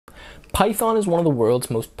Python is one of the world's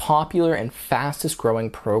most popular and fastest growing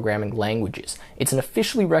programming languages. It's an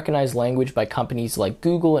officially recognized language by companies like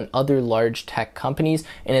Google and other large tech companies,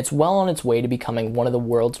 and it's well on its way to becoming one of the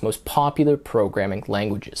world's most popular programming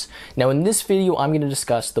languages. Now in this video, I'm going to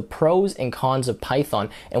discuss the pros and cons of Python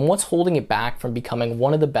and what's holding it back from becoming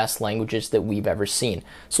one of the best languages that we've ever seen.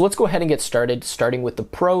 So let's go ahead and get started, starting with the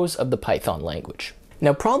pros of the Python language.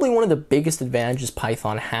 Now, probably one of the biggest advantages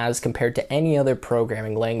Python has compared to any other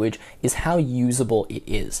programming language is how usable it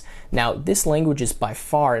is. Now, this language is by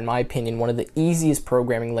far, in my opinion, one of the easiest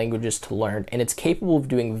programming languages to learn, and it's capable of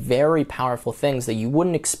doing very powerful things that you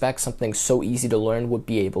wouldn't expect something so easy to learn would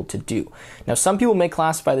be able to do. Now, some people may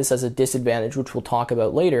classify this as a disadvantage, which we'll talk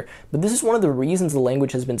about later, but this is one of the reasons the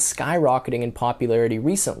language has been skyrocketing in popularity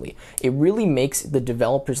recently. It really makes the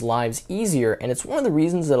developers' lives easier, and it's one of the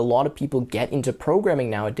reasons that a lot of people get into programming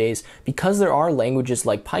nowadays, because there are languages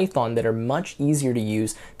like Python that are much easier to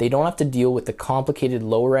use. They don't have to deal with the complicated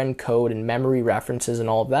lower end code and memory references and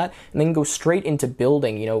all of that, and then go straight into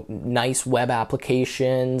building, nice web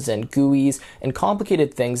applications and GUIs and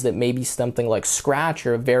complicated things that maybe something like Scratch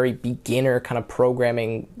or a very beginner kind of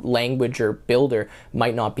programming language or builder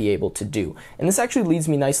might not be able to do. And this actually leads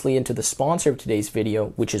me nicely into the sponsor of today's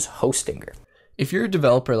video, which is Hostinger. If you're a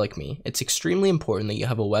developer like me, it's extremely important that you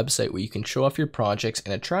have a website where you can show off your projects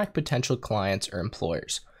and attract potential clients or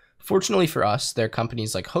employers. Fortunately for us, there are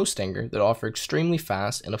companies like Hostinger that offer extremely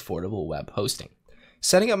fast and affordable web hosting.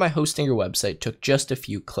 Setting up my Hostinger website took just a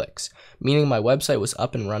few clicks, meaning my website was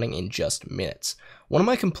up and running in just minutes. One of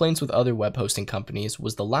my complaints with other web hosting companies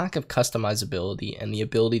was the lack of customizability and the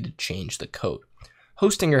ability to change the code.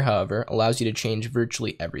 Hostinger, however, allows you to change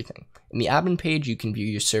virtually everything. In the admin page, you can view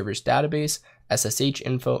your server's database, SSH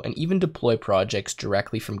info, and even deploy projects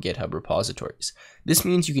directly from GitHub repositories. This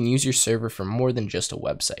means you can use your server for more than just a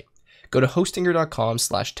website. Go to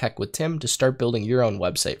hostinger.com/techwithtim to start building your own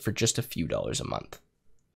website for just a few dollars a month.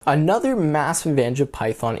 Another massive advantage of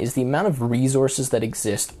Python is the amount of resources that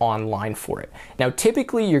exist online for it. Now,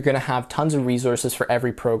 typically you're going to have tons of resources for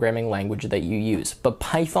every programming language that you use, but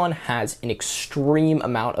Python has an extreme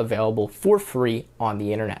amount available for free on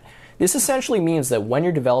the internet. This essentially means that when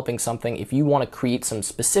you're developing something, if you want to create some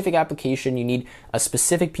specific application, you need a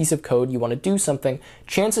specific piece of code, you want to do something,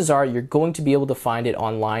 chances are you're going to be able to find it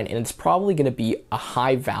online, and it's probably going to be a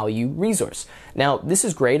high value resource. Now, this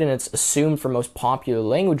is great and it's assumed for most popular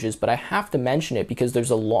languages, but I have to mention it because there's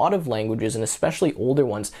a lot of languages, and especially older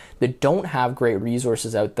ones, that don't have great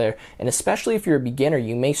resources out there. And especially if you're a beginner,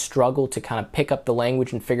 you may struggle to kind of pick up the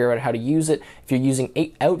language and figure out how to use it if you're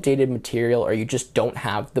using outdated material or you just don't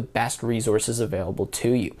have the best resources available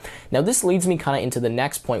to you. Now, this leads me kind of into the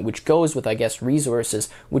next point, which goes with, I guess, resources,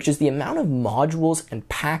 which is the amount of modules and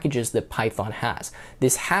packages that Python has.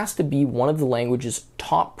 This has to be one of the language's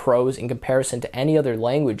top pros in comparison to any other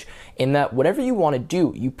language, in that whatever you want to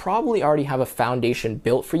do, you probably already have a foundation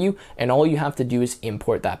built for you, and all you have to do is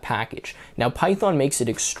import that package. Now, Python makes it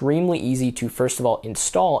extremely easy to, first of all,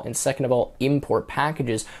 install, and second of all, import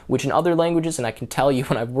packages, which in other languages, and I can tell you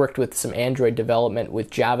when I've worked with some Android development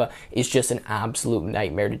with Java, is just an absolute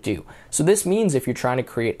nightmare to do. So this means if you're trying to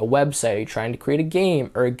create a website, or you're trying to create a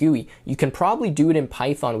game or a GUI, you can probably do it in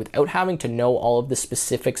Python without having to know all of the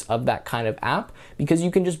specifics of that kind of app, because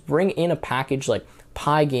you can just bring in a package like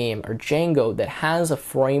Pygame or Django that has a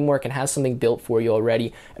framework and has something built for you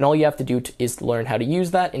already, and all you have to do is learn how to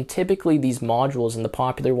use that. And typically these modules and the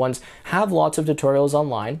popular ones have lots of tutorials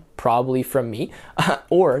online, probably from me,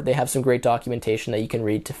 or they have some great documentation that you can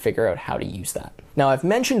read to figure out how to use that. Now, I've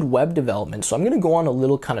mentioned web development, so I'm going to go on a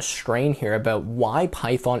little kind of strain here about why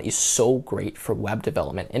Python is so great for web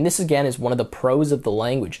development. And this, again, is one of the pros of the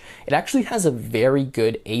language. It actually has a very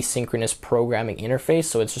good asynchronous programming interface,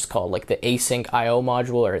 so it's just called like the async IO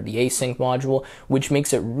module or the async module, which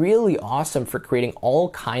makes it really awesome for creating all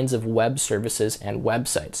kinds of web services and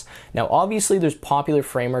websites. Now, obviously, there's popular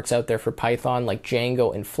frameworks out there for Python like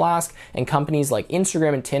Django and Flask, and companies like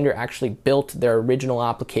Instagram and Tinder actually built their original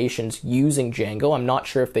applications using Django. I'm not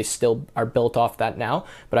sure if they still are built off that now,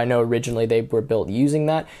 but I know originally they were built using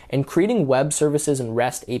that. And creating web services and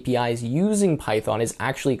REST APIs using Python is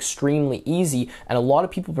actually extremely easy, and a lot of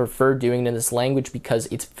people prefer doing it in this language because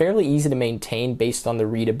it's fairly easy to maintain based on the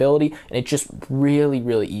readability, and it's just really,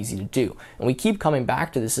 really easy to do. And we keep coming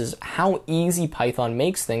back to this, is how easy Python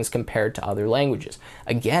makes things compared to other languages.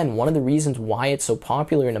 Again, one of the reasons why it's so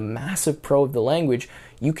popular and a massive pro of the language,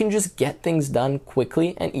 you can just get things done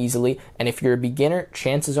quickly and easily. And if you're a beginner,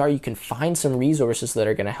 chances are you can find some resources that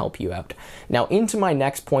are going to help you out. Now, into my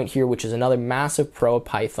next point here, which is another massive pro of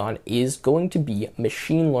Python, is going to be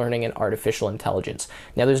machine learning and artificial intelligence.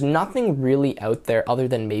 Now, there's nothing really out there other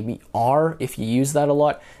than maybe R, if you use that a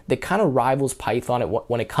lot, that kind of rivals Python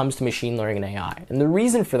when it comes to machine learning and AI. And the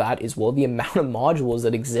reason for that is, well, the amount of modules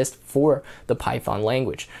that exist for the Python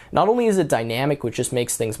language. Not only is it dynamic, which just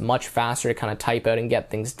makes things much faster to kind of type out and get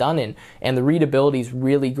things done in, and the readability is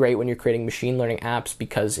really great when you're creating machine learning apps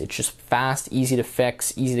because it's just fast, easy to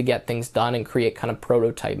fix, easy to get things done and create kind of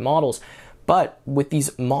prototype models. But with these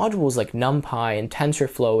modules like NumPy and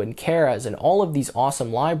TensorFlow and Keras and all of these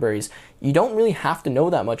awesome libraries, you don't really have to know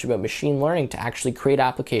that much about machine learning to actually create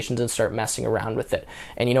applications and start messing around with it.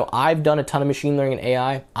 And I've done a ton of machine learning and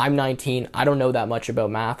AI. I'm 19. I don't know that much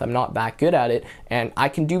about math. I'm not that good at it. And I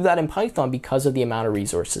can do that in Python because of the amount of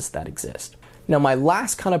resources that exist. Now, my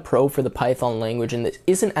last kind of pro for the Python language, and this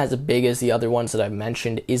isn't as big as the other ones that I've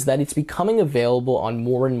mentioned, is that it's becoming available on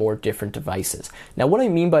more and more different devices. Now, what I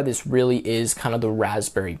mean by this really is kind of the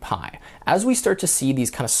Raspberry Pi. As we start to see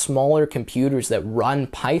these kind of smaller computers that run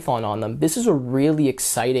Python on them, this is a really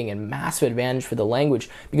exciting and massive advantage for the language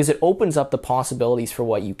because it opens up the possibilities for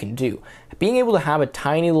what you can do. Being able to have a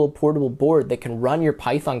tiny little portable board that can run your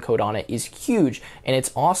Python code on it is huge, and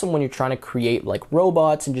it's awesome when you're trying to create like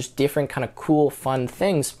robots and just different kind of cool, fun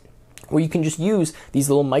things where you can just use these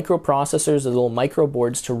little microprocessors, the little micro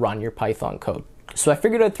boards to run your Python code. So I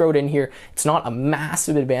figured I'd throw it in here. It's not a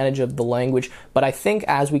massive advantage of the language, but I think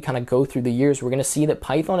as we kind of go through the years, we're going to see that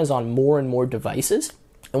Python is on more and more devices.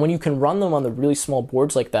 And when you can run them on the really small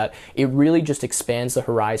boards like that, it really just expands the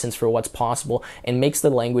horizons for what's possible and makes the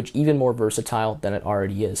language even more versatile than it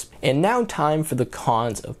already is. And now time for the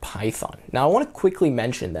cons of Python. Now I want to quickly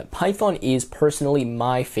mention that Python is personally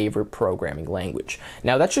my favorite programming language.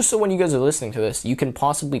 Now that's just so when you guys are listening to this, you can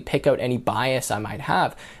possibly pick out any bias I might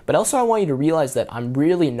have, but also I want you to realize that I'm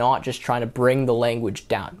really not just trying to bring the language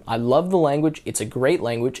down. I love the language, it's a great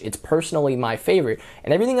language, it's personally my favorite,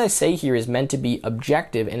 and everything I say here is meant to be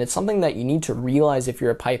objective. And it's something that you need to realize if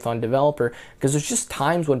you're a Python developer, because there's just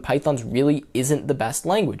times when Python's really isn't the best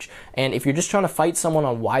language. And if you're just trying to fight someone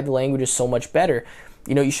on why the language is so much better,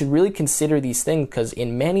 you should really consider these things, because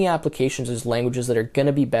in many applications there's languages that are going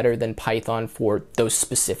to be better than Python for those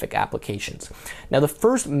specific applications. Now, the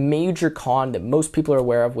first major con that most people are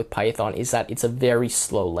aware of with Python is that it's a very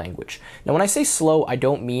slow language. Now, when I say slow, I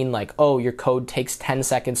don't mean like, oh, your code takes 10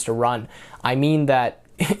 seconds to run. I mean that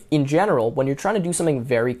in general, when you're trying to do something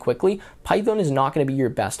very quickly, Python is not going to be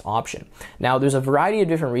your best option. Now, there's a variety of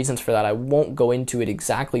different reasons for that. I won't go into it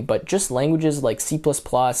exactly, but just languages like C++,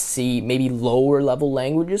 C, maybe lower level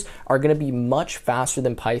languages are going to be much faster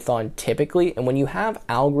than Python typically. And when you have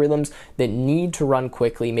algorithms that need to run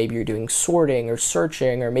quickly, maybe you're doing sorting or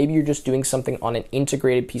searching, or maybe you're just doing something on an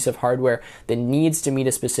integrated piece of hardware that needs to meet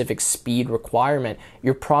a specific speed requirement,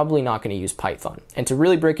 you're probably not going to use Python. And to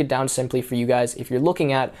really break it down simply for you guys, if you're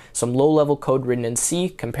looking at some low-level code written in C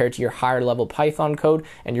compared to your higher-level Python code,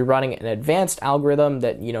 and you're running an advanced algorithm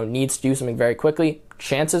that needs to do something very quickly,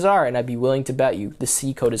 chances are, and I'd be willing to bet you, the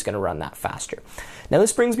C code is going to run that faster. Now,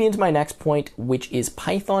 this brings me into my next point, which is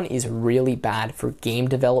Python is really bad for game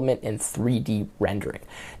development and 3D rendering.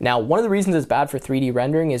 Now, one of the reasons it's bad for 3D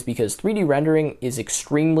rendering is because 3D rendering is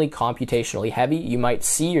extremely computationally heavy. You might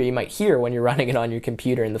see or you might hear when you're running it on your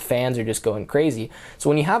computer and the fans are just going crazy. So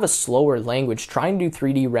when you have a slower language, trying to do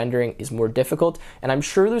 3D rendering is more difficult, and I'm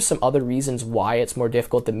sure there's some other reasons why it's more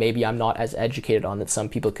difficult that maybe I'm not as educated on that some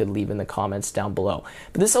people could leave in the comments down below.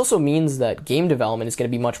 But this also means that game development is going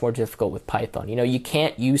to be much more difficult with Python. You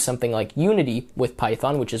can't use something like Unity with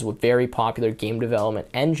Python, which is a very popular game development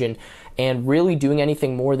engine, and really doing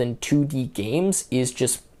anything more than 2D games is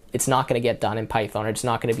just, it's not going to get done in Python, or it's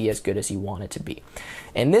not going to be as good as you want it to be.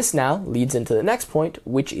 And this now leads into the next point,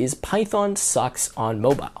 which is Python sucks on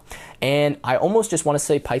mobile. And I almost just want to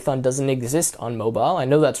say Python doesn't exist on mobile. I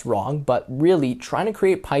know that's wrong, but really trying to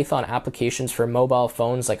create Python applications for mobile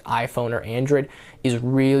phones like iPhone or Android is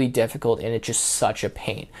really difficult, and it's just such a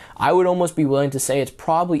pain. I would almost be willing to say it's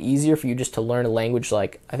probably easier for you just to learn a language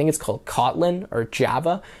like, I think it's called Kotlin or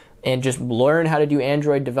Java, and just learn how to do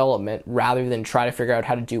Android development rather than try to figure out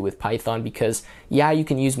how to do it with Python, because yeah, you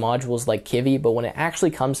can use modules like Kivy, but when it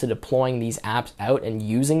actually comes to deploying these apps out and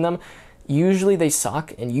using them, usually they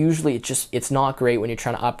suck, and usually it's not great when you're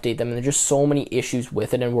trying to update them, and there's just so many issues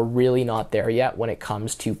with it, and we're really not there yet when it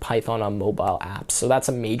comes to Python on mobile apps. So that's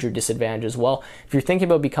a major disadvantage as well. If you're thinking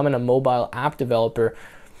about becoming a mobile app developer,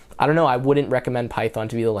 I don't know, I wouldn't recommend Python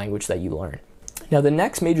to be the language that you learn. Now, the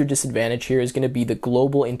next major disadvantage here is going to be the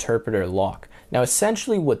global interpreter lock. Now,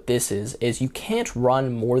 essentially what this is you can't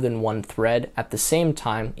run more than one thread at the same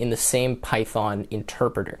time in the same Python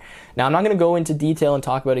interpreter. Now, I'm not going to go into detail and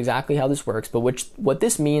talk about exactly how this works, but what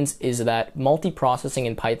this means is that multiprocessing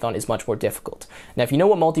in Python is much more difficult. Now, if you know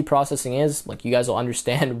what multiprocessing is, like, you guys will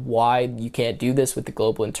understand why you can't do this with the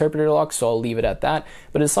global interpreter lock, so I'll leave it at that.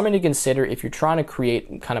 But it's something to consider if you're trying to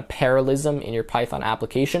create kind of parallelism in your Python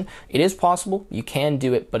application. It is possible, you can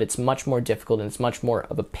do it, but it's much more difficult and it's much more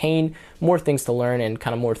of a pain, more things to learn and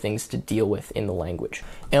kind of more things to deal with in the language.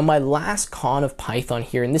 And my last con of Python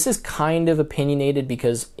here, and this is kind of opinionated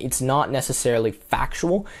because it's not necessarily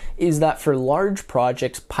factual, is that for large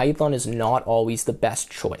projects, Python is not always the best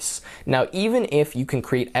choice. Now, even if you can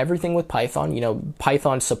create everything with Python, you know,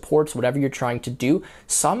 Python supports whatever you're trying to do,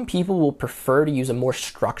 some people will prefer to use a more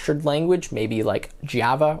structured language, maybe like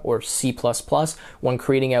Java or C++, when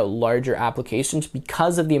creating out larger applications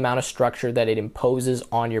because of the amount of structure that it imposes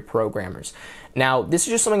on your programmers. Now, this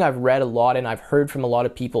is just something I've read a lot and I've heard from a lot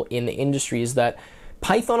of people in the industry, is that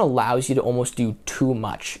Python allows you to almost do too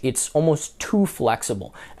much. It's almost too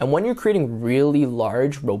flexible. And when you're creating really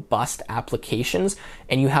large, robust applications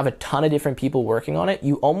and you have a ton of different people working on it,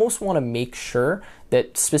 you almost want to make sure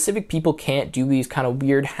that specific people can't do these kind of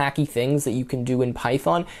weird hacky things that you can do in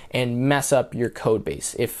Python and mess up your code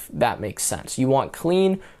base, if that makes sense. You want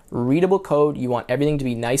clean, readable code, you want everything to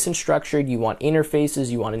be nice and structured, you want interfaces,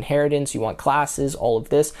 you want inheritance, you want classes, all of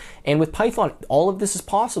this. And with Python, all of this is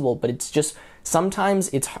possible, but it's just sometimes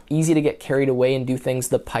it's easy to get carried away and do things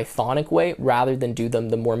the Pythonic way rather than do them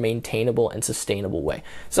the more maintainable and sustainable way.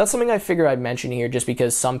 So that's something I figure I'd mention here just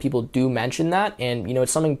because some people do mention that, and you know,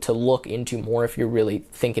 it's something to look into more if you're really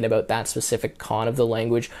thinking about that specific con of the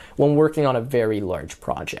language when working on a very large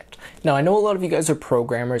project. Now, I know a lot of you guys are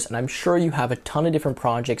programmers and I'm sure you have a ton of different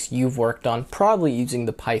projects you've worked on, probably using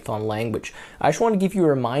the Python language. I just want to give you a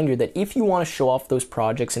reminder that if you want to show off those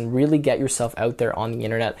projects and really get yourself out there on the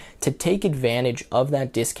internet, to take advantage of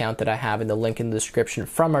that discount that I have in the link in the description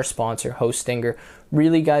from our sponsor, Hostinger.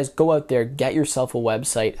 Really, guys, go out there, get yourself a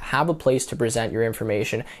website, have a place to present your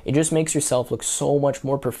information. It just makes yourself look so much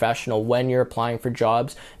more professional when you're applying for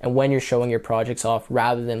jobs and when you're showing your projects off,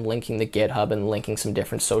 rather than linking the GitHub and linking some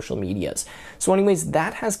different social medias. So anyways,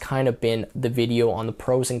 that has kind of been the video on the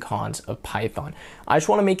pros and cons of Python. I just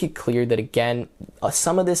want to make it clear that, again,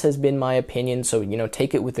 some of this has been my opinion, so, you know,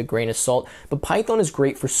 take it with a grain of salt, but Python is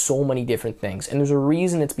great for so many different things, and there's a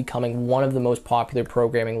reason it's becoming one of the most popular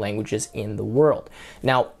programming languages in the world.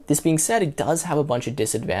 Now, this being said, it does have a bunch of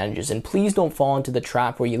disadvantages, and please don't fall into the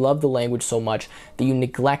trap where you love the language so much that you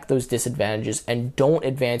neglect those disadvantages and don't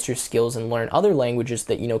advance your skills and learn other languages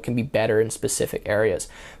that, you know, can be better in specific areas.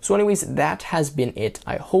 So anyways, that has been it.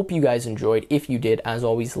 I hope you guys enjoyed. If you did, as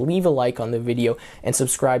always, leave a like on the video and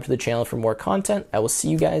subscribe to the channel for more content. I will see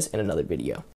you guys in another video.